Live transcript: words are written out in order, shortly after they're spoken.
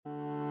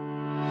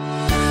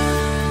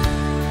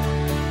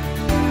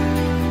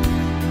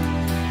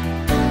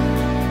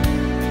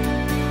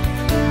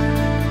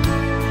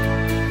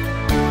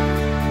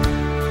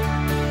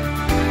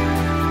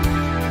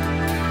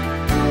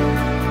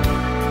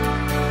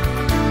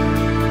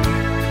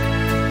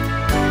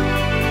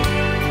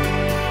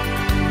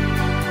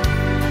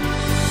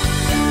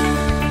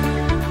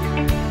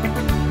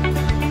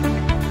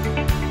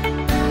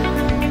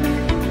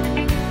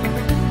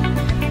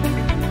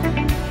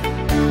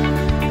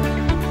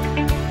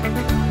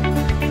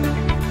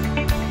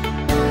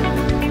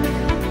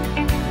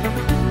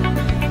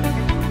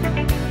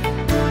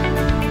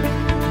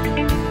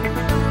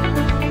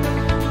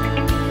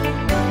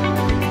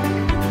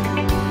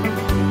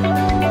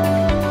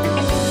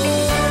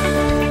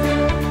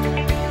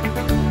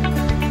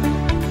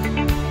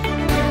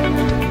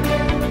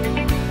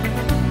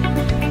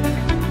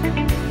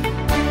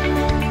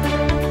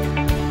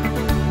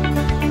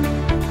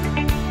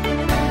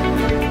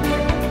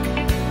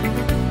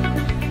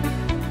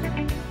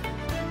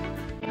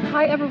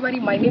Hi everybody,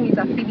 my name is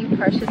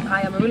Precious.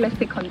 I am a real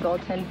estate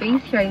consultant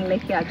based here in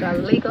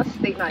Lekki-Ajah, Lagos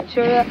State,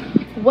 Nigeria.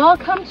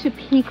 Welcome to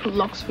Peak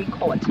Luxury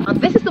Court.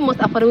 This is the most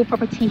affordable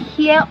property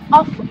here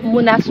off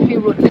Monastery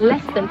Road,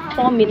 less than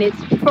 4 minutes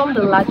from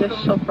the largest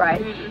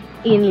ShopRite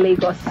in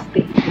Lagos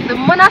State. The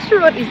Monastery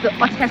Road is the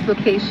hottest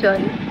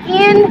location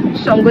in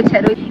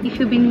SANGOTEDO. If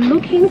you've been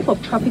looking for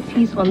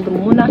properties on the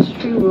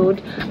Monastery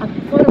Road,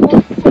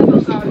 affordable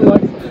service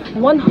plots,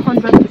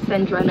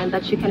 100% dry land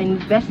that you can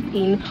invest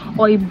in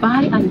or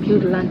buy and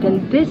build land,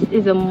 then this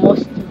is a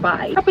must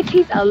buy.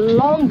 Properties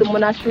along the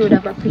Monastery Road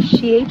have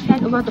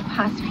appreciated over the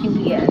past few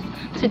years.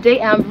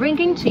 Today I'm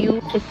bringing to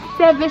you a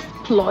service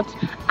plot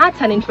at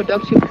an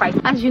introductory price.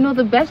 As you know,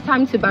 the best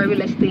time to buy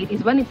real estate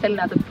is when it's selling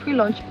at the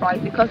pre-launch price,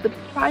 because the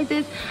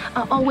prices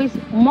are always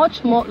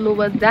much more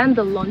lower than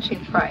the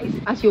launching price.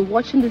 As you're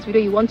watching this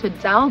video, you want to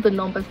dial the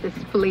numbers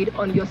displayed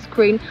on your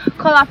screen.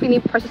 Call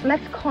Afeni Precious.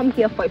 Let's come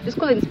here for a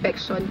physical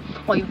inspection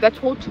or a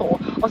virtual tour,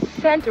 or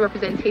send a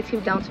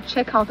representative down to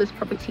check out this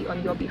property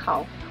on your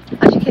behalf.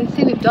 As you can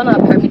see, we've done our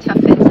perimeter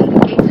fencing. The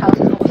gatehouse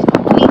is almost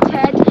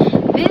completed.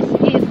 This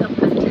is a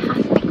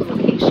fantastic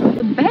location.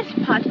 The best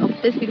part of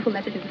this beautiful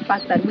message is the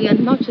fact that we are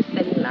not just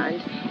selling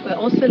land, we're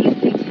also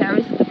listing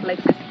terrace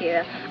duplexes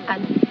here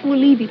and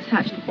fully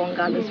detached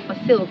bungalows for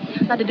sale.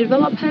 Now, the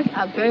developers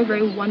are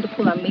very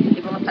wonderful, amazing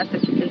developers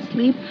that you can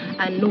sleep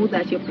and know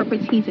that your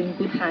property is in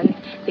good hands.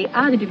 They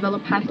are the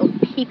developers of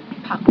Peak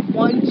Park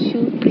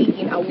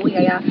 123 in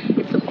Awoyaya.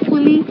 It's a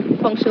fully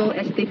functional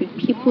estate with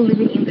people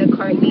living in there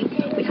currently.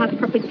 We have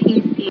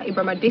properties in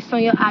Ibrahim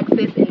Adesonya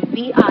Access, in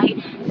VI,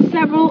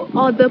 several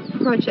other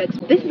projects.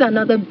 This is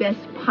another best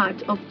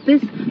part of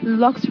this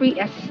luxury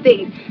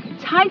estate.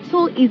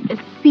 Title is a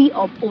C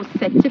of O,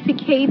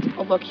 certificate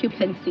of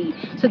occupancy,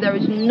 so there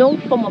is no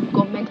form of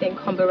government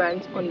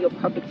encumbrance on your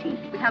property.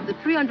 We have the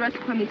 300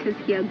 square meters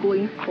here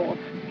going for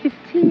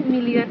 15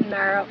 million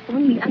naira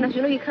only, and as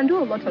you know, you can do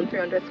a lot on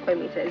 300 square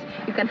meters.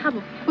 You can have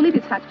a fully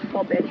detached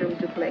 4-bedroom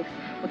duplex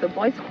with a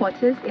boys'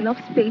 quarters, enough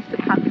space to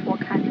park 4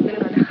 cars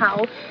depending on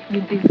how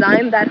you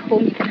design that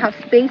home. You can have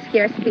space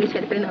here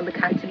depending on the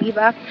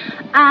cantilever,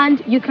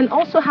 and you can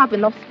also have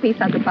enough space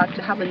at the back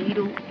to have a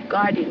little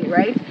garden,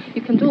 right?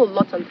 You can do a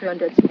lot on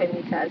 300 square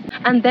meters.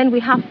 And then we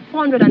have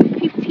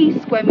 450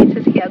 square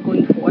meters here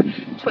going for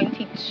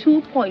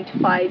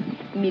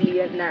 22.5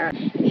 million naira.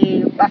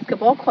 A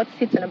basketball court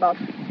sits on about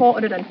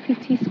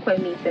 450 square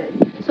meters,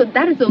 so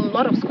that is a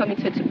lot of square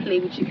meters to play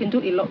with. You can do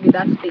a lot with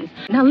that space.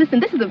 Now listen,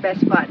 this is the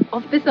best part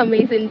of this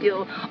amazing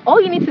deal. All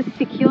you need to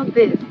secure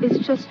this is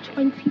just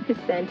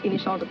 20%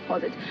 initial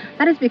deposit.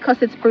 That is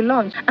because it's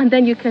pre-launch, and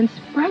then you can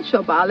spread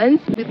your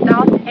balance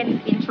without any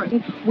interest.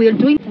 We're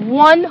doing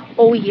 1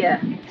 whole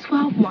year,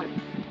 12 months.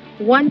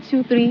 1,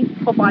 2, 3,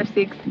 4, 5,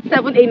 6,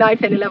 7, 8, 9,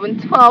 10, 11,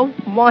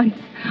 12 months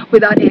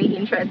without any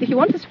interest. If you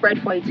want to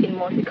spread for 18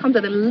 months, it comes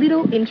at a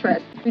little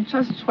interest with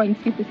just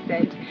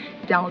 20%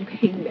 down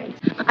payment.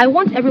 I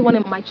want everyone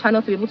in my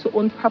channel to be able to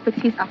own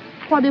properties,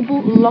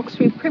 affordable,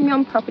 luxury,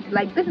 premium property.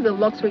 Like, this is a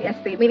luxury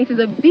estate. I mean, it is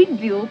a big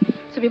deal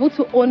to be able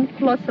to own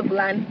plots of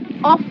land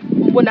off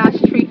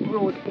Monastery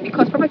Road,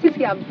 because properties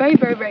here are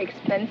very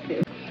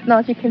expensive. Now,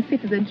 as you can see,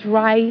 it is a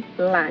dry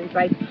land,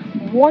 right?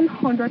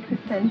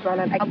 100% dry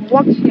land. I've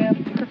walked here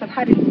because I've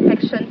had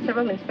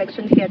several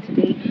inspections here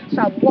today,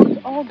 so I've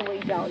walked all the way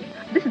down.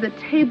 This is a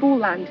table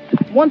land,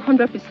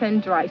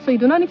 100% dry, so you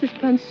do not need to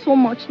spend so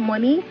much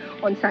money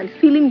on sand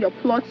filling your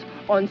plots,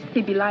 on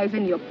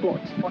stabilizing your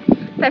plots.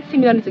 30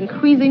 million is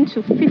increasing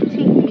to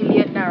 50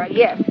 million naira.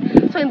 Yes,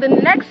 so in the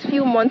next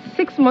few months,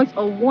 6 months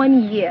or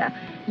 1 year,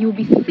 you'll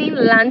be seeing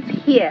lands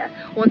here.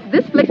 Once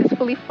this place is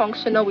fully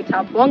functional, with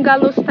our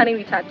bungalows standing,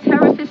 with our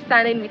terraces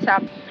standing, with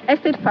our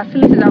estate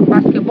facilities, our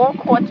basketball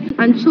court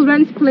and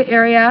children's play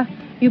area,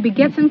 you'll be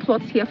getting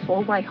plots here for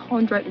over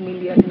 100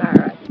 million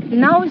naira.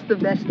 Now is the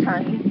best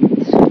time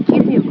to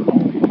give me a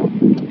call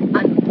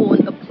and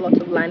own a plot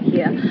of land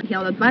here.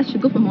 I'll advise you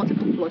go for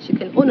multiple plots. You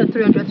can own a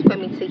 300 square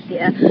meter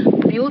here,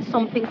 build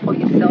something for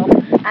yourself,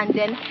 and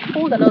then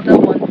hold another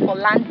one for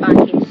land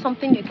banking,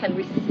 something you can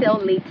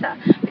resell later.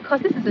 Because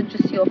this is a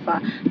juicy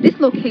offer. This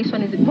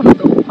location is one of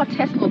the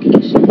hottest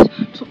locations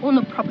to own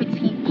a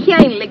property here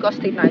in Lagos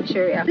State,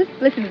 Nigeria. This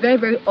place is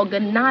very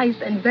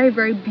organized and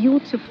very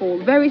beautiful,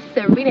 very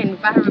serene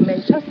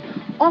environment just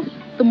off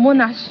the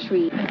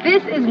Monastery.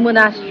 This is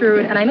Monastery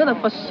Road, and I know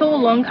that for so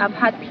long I've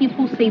had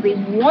people say they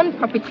want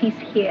properties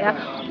here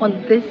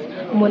on this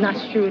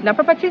Monastery Road. Now,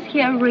 properties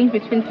here range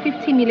between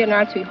 50 million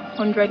naira to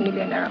 100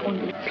 million naira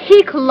only.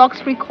 Peak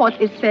Luxury Court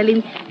is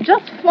selling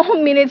just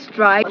 4 minutes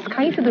drive.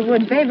 Can you see the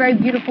road? Very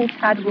beautiful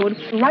tarred road.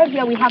 Right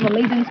here we have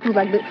amazing schools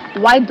like the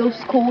White Dove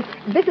School.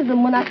 This is the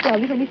Monastery.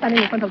 I'm literally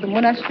standing in front of the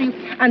Monastery,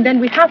 and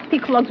then we have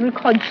Peak Luxury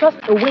Court just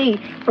away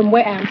from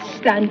where I am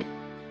standing.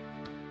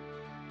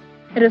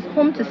 It is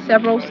home to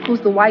several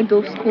schools, the White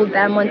Dove School,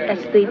 Diamond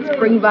Estate,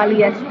 Spring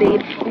Valley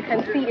Estate. You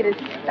can see it is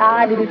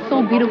starred, it is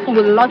so beautiful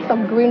with lots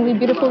of greenery,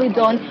 beautifully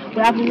done.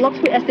 We have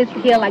luxury estates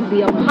here like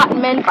the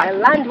apartment by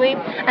Landway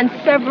and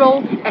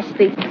several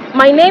estates.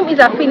 My name is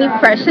Afeni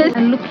Precious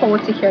and look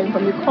forward to hearing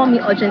from you. Call me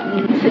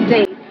urgently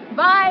today.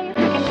 Bye.